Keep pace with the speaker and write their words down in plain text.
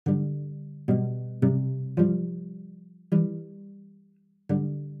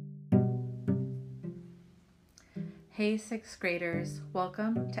Hey, sixth graders,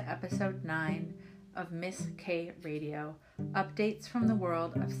 welcome to episode 9 of Miss K Radio, updates from the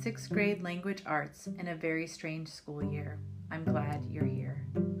world of sixth grade language arts in a very strange school year. I'm glad you're here.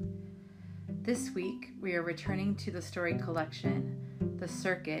 This week, we are returning to the story collection, The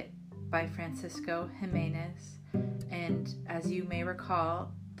Circuit by Francisco Jimenez, and as you may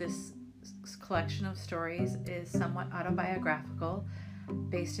recall, this collection of stories is somewhat autobiographical,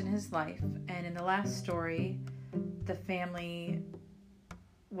 based in his life, and in the last story, the family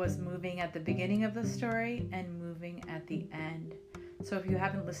was moving at the beginning of the story and moving at the end. So if you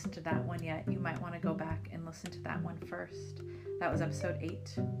haven't listened to that one yet, you might want to go back and listen to that one first. That was episode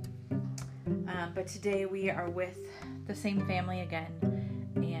 8. But today we are with the same family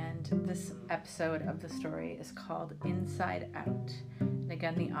again, and this episode of the story is called Inside Out. And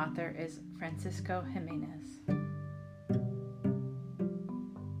again, the author is Francisco Jimenez.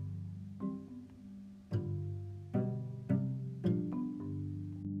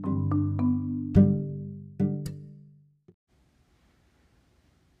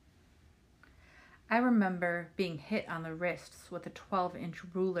 I remember being hit on the wrists with a 12-inch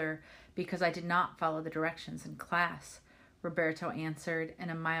ruler because I did not follow the directions in class, Roberto answered in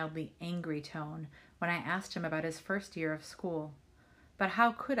a mildly angry tone when I asked him about his first year of school. But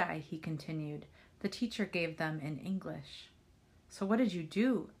how could I, he continued. The teacher gave them in English. So what did you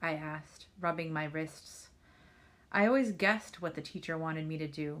do? I asked, rubbing my wrists. I always guessed what the teacher wanted me to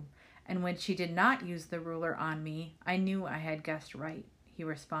do, and when she did not use the ruler on me, I knew I had guessed right, he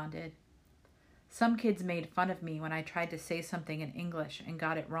responded. Some kids made fun of me when I tried to say something in English and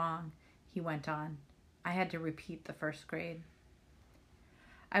got it wrong, he went on. I had to repeat the first grade.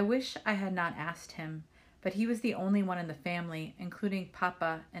 I wish I had not asked him, but he was the only one in the family, including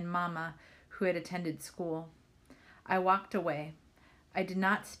Papa and Mama, who had attended school. I walked away. I did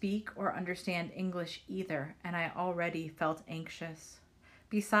not speak or understand English either, and I already felt anxious.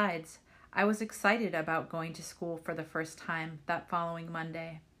 Besides, I was excited about going to school for the first time that following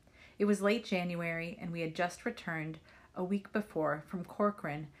Monday. It was late January, and we had just returned a week before from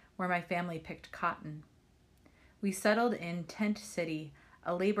Corcoran, where my family picked cotton. We settled in Tent City,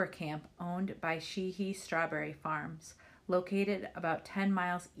 a labor camp owned by Sheehy Strawberry Farms, located about 10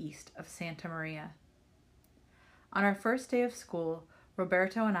 miles east of Santa Maria. On our first day of school,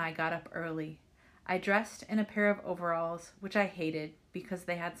 Roberto and I got up early. I dressed in a pair of overalls, which I hated because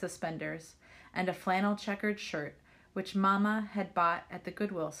they had suspenders, and a flannel checkered shirt, which Mama had bought at the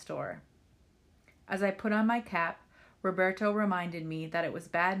Goodwill store. As I put on my cap, Roberto reminded me that it was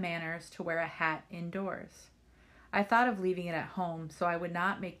bad manners to wear a hat indoors. I thought of leaving it at home so I would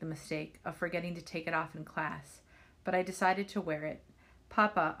not make the mistake of forgetting to take it off in class, but I decided to wear it.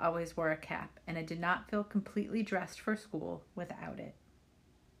 Papa always wore a cap, and I did not feel completely dressed for school without it.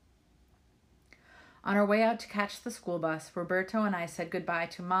 On our way out to catch the school bus, Roberto and I said goodbye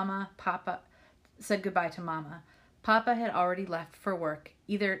to Mama. Papa had already left for work,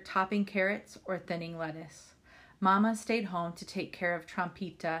 either topping carrots or thinning lettuce. Mama stayed home to take care of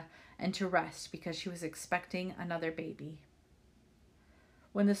Trompita and to rest because she was expecting another baby.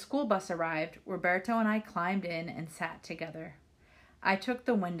 When the school bus arrived, Roberto and I climbed in and sat together. I took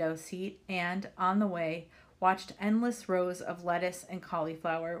the window seat and, on the way, watched endless rows of lettuce and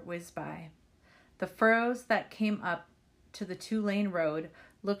cauliflower whiz by. The furrows that came up to the 2-lane road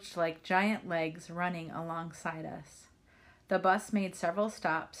looked like giant legs running alongside us. The bus made several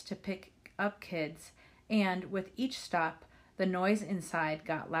stops to pick up kids, and with each stop, the noise inside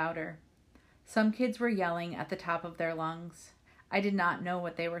got louder. Some kids were yelling at the top of their lungs. I did not know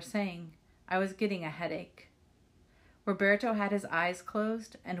what they were saying. I was getting a headache. Roberto had his eyes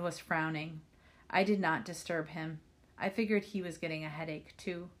closed and was frowning. I did not disturb him. I figured he was getting a headache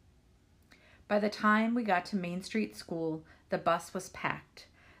too. By the time we got to Main Street School, the bus was packed.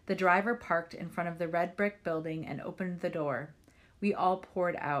 The driver parked in front of the red brick building and opened the door. We all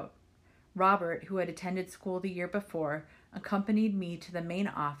poured out. Robert, who had attended school the year before, accompanied me to the main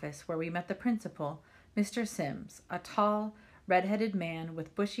office where we met the principal, Mr. Sims, a tall, red-headed man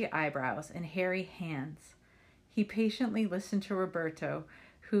with bushy eyebrows and hairy hands. He patiently listened to Roberto,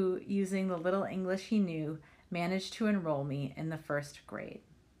 who, using the little English he knew, managed to enroll me in the first grade.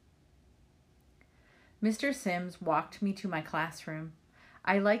 Mr. Sims walked me to my classroom.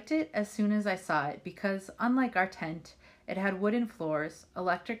 I liked it as soon as I saw it because, unlike our tent, it had wooden floors,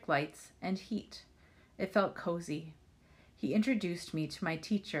 electric lights, and heat. It felt cozy. He introduced me to my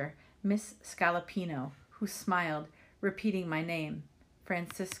teacher, Miss Scalapino, who smiled, repeating my name,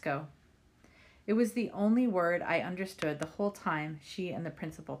 Francisco. It was the only word I understood the whole time she and the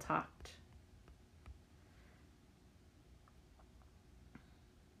principal talked.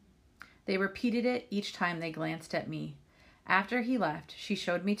 They repeated it each time they glanced at me. After he left, she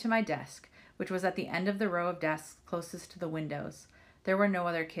showed me to my desk, which was at the end of the row of desks closest to the windows. There were no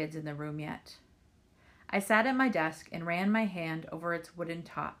other kids in the room yet. I sat at my desk and ran my hand over its wooden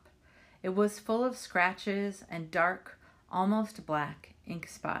top. It was full of scratches and dark, almost black ink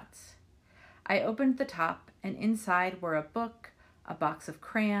spots. I opened the top, and inside were a book, a box of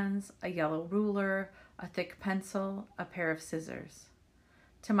crayons, a yellow ruler, a thick pencil, a pair of scissors.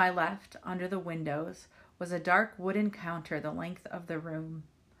 To my left, under the windows, was a dark wooden counter the length of the room.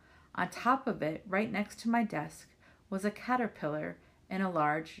 On top of it, right next to my desk, was a caterpillar in a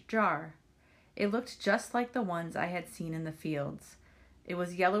large jar. It looked just like the ones I had seen in the fields. It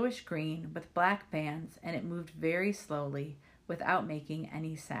was yellowish green with black bands, and it moved very slowly without making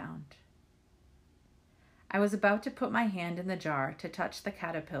any sound. I was about to put my hand in the jar to touch the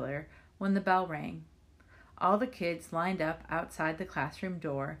caterpillar when the bell rang. All the kids lined up outside the classroom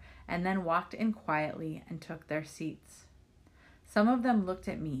door and then walked in quietly and took their seats. Some of them looked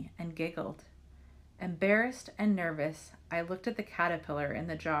at me and giggled. Embarrassed and nervous, I looked at the caterpillar in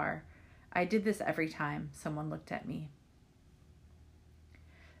the jar. I did this every time someone looked at me.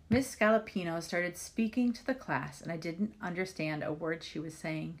 Miss Scalapino started speaking to the class, and I didn't understand a word she was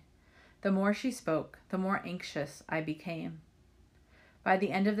saying. The more she spoke, the more anxious I became. By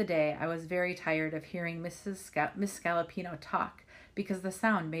the end of the day, I was very tired of hearing Miss Scalapino talk because the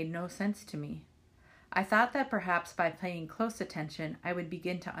sound made no sense to me. I thought that perhaps by paying close attention, I would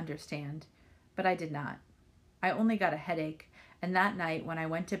begin to understand, but I did not. I only got a headache, and that night when I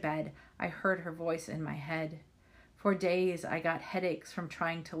went to bed, I heard her voice in my head. For days, I got headaches from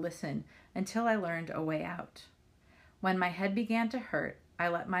trying to listen until I learned a way out. When my head began to hurt, I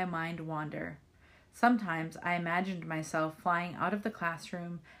let my mind wander. Sometimes I imagined myself flying out of the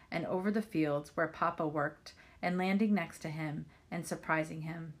classroom and over the fields where Papa worked and landing next to him and surprising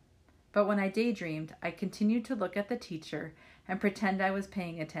him. But when I daydreamed, I continued to look at the teacher and pretend I was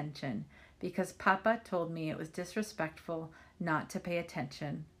paying attention because Papa told me it was disrespectful not to pay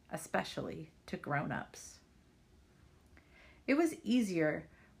attention, especially to grown-ups. It was easier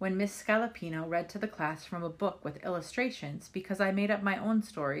when Miss Scalapino read to the class from a book with illustrations because I made up my own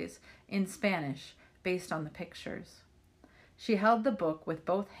stories in Spanish based on the pictures. She held the book with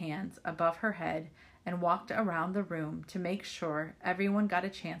both hands above her head and walked around the room to make sure everyone got a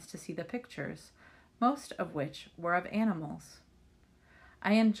chance to see the pictures, most of which were of animals.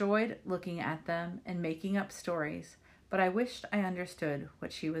 I enjoyed looking at them and making up stories, but I wished I understood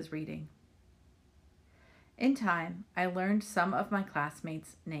what she was reading. In time, I learned some of my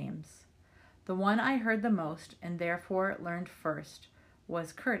classmates' names. The one I heard the most and therefore learned first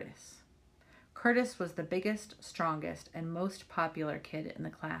was Curtis. Curtis was the biggest, strongest, and most popular kid in the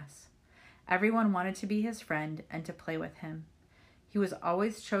class. Everyone wanted to be his friend and to play with him. He was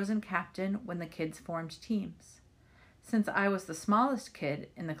always chosen captain when the kids formed teams. Since I was the smallest kid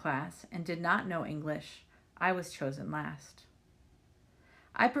in the class and did not know English, I was chosen last.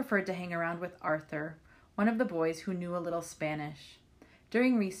 I preferred to hang around with Arthur, one of the boys who knew a little Spanish.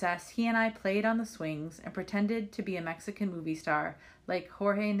 During recess, he and I played on the swings and pretended to be a Mexican movie star like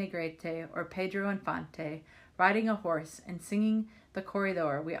Jorge Negrete or Pedro Infante, riding a horse and singing the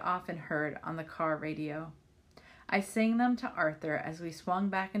corridor we often heard on the car radio. I sang them to Arthur as we swung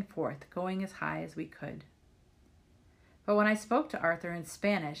back and forth, going as high as we could. But when I spoke to Arthur in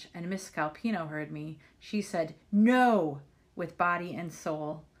Spanish and Miss Scalapino heard me, she said, "No!" with body and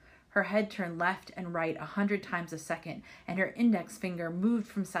soul. Her head turned left and right 100 times a second, and her index finger moved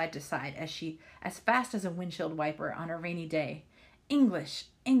from side to side as fast as a windshield wiper on a rainy day. "English,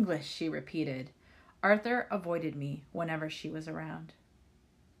 English," she repeated. Arthur avoided me whenever she was around.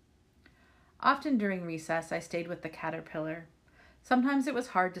 Often during recess, I stayed with the caterpillar. Sometimes it was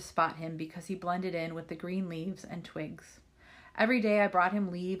hard to spot him because he blended in with the green leaves and twigs. Every day I brought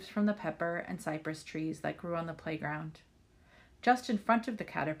him leaves from the pepper and cypress trees that grew on the playground. Just in front of the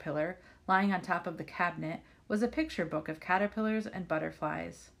caterpillar, lying on top of the cabinet, was a picture book of caterpillars and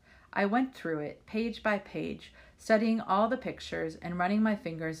butterflies. I went through it, page by page, studying all the pictures and running my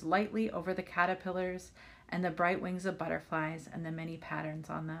fingers lightly over the caterpillars and the bright wings of butterflies and the many patterns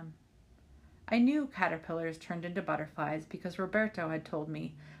on them. I knew caterpillars turned into butterflies because Roberto had told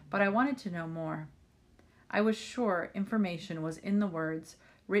me, but I wanted to know more. I was sure information was in the words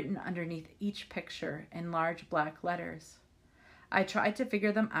written underneath each picture in large black letters. I tried to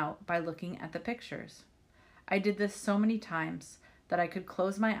figure them out by looking at the pictures. I did this so many times that I could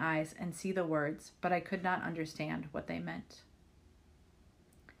close my eyes and see the words, but I could not understand what they meant.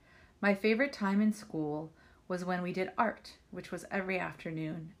 My favorite time in school was when we did art, which was every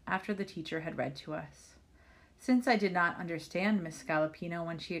afternoon after the teacher had read to us. Since I did not understand Miss Scalapino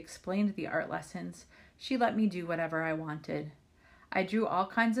when she explained the art lessons, she let me do whatever I wanted. I drew all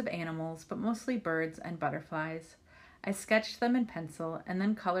kinds of animals, but mostly birds and butterflies. I sketched them in pencil and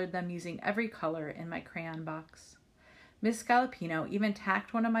then colored them using every color in my crayon box. Miss Scalapino even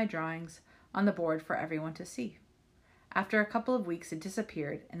tacked one of my drawings on the board for everyone to see. After a couple of weeks, it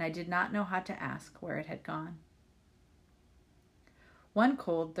disappeared, and I did not know how to ask where it had gone. One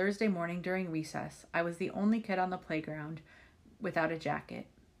cold Thursday morning during recess, I was the only kid on the playground without a jacket.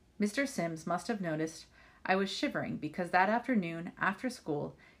 Mr. Sims must have noticed I was shivering because that afternoon, after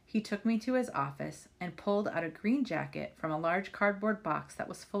school, he took me to his office and pulled out a green jacket from a large cardboard box that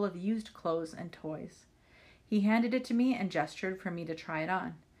was full of used clothes and toys. He handed it to me and gestured for me to try it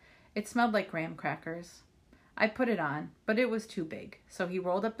on. It smelled like graham crackers. I put it on, but it was too big, so he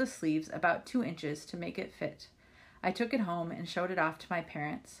rolled up the sleeves about 2 inches to make it fit. I took it home and showed it off to my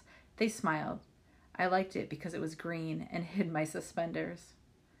parents. They smiled. I liked it because it was green and hid my suspenders.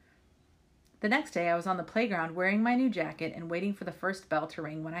 The next day I was on the playground wearing my new jacket and waiting for the first bell to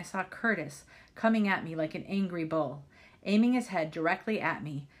ring when I saw Curtis coming at me like an angry bull. Aiming his head directly at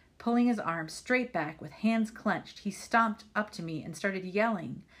me, pulling his arm straight back with hands clenched, he stomped up to me and started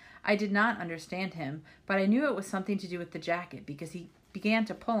yelling. I did not understand him, but I knew it was something to do with the jacket because he began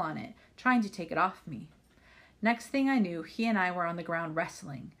to pull on it, trying to take it off me. Next thing I knew, he and I were on the ground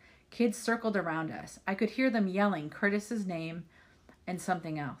wrestling. Kids circled around us. I could hear them yelling Curtis's name and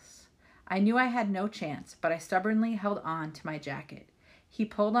something else. I knew I had no chance, but I stubbornly held on to my jacket. He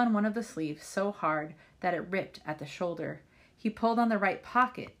pulled on one of the sleeves so hard that it ripped at the shoulder. He pulled on the right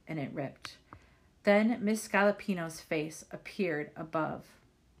pocket and it ripped. Then Miss Scalapino's face appeared above.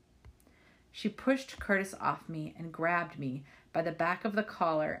 She pushed Curtis off me and grabbed me by the back of the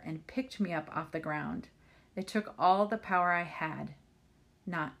collar and picked me up off the ground. It took all the power I had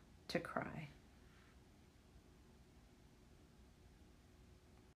not to cry.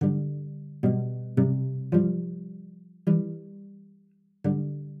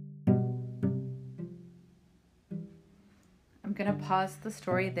 I'm going to pause the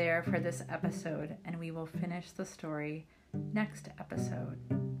story there for this episode, and we will finish the story next episode.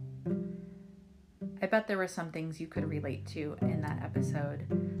 I bet there were some things you could relate to in that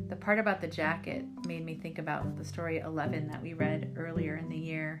episode. The part about the jacket made me think about the story 11 that we read earlier in the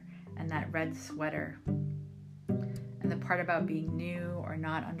year and that red sweater. And the part about being new or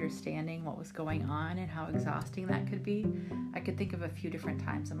not understanding what was going on and how exhausting that could be, I could think of a few different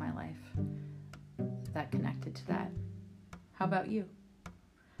times in my life that connected to that. How about you?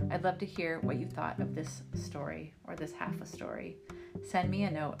 I'd love to hear what you thought of this story or this half a story. Send me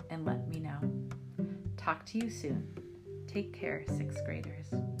a note and let me know. Talk to you soon. Take care, 6th graders.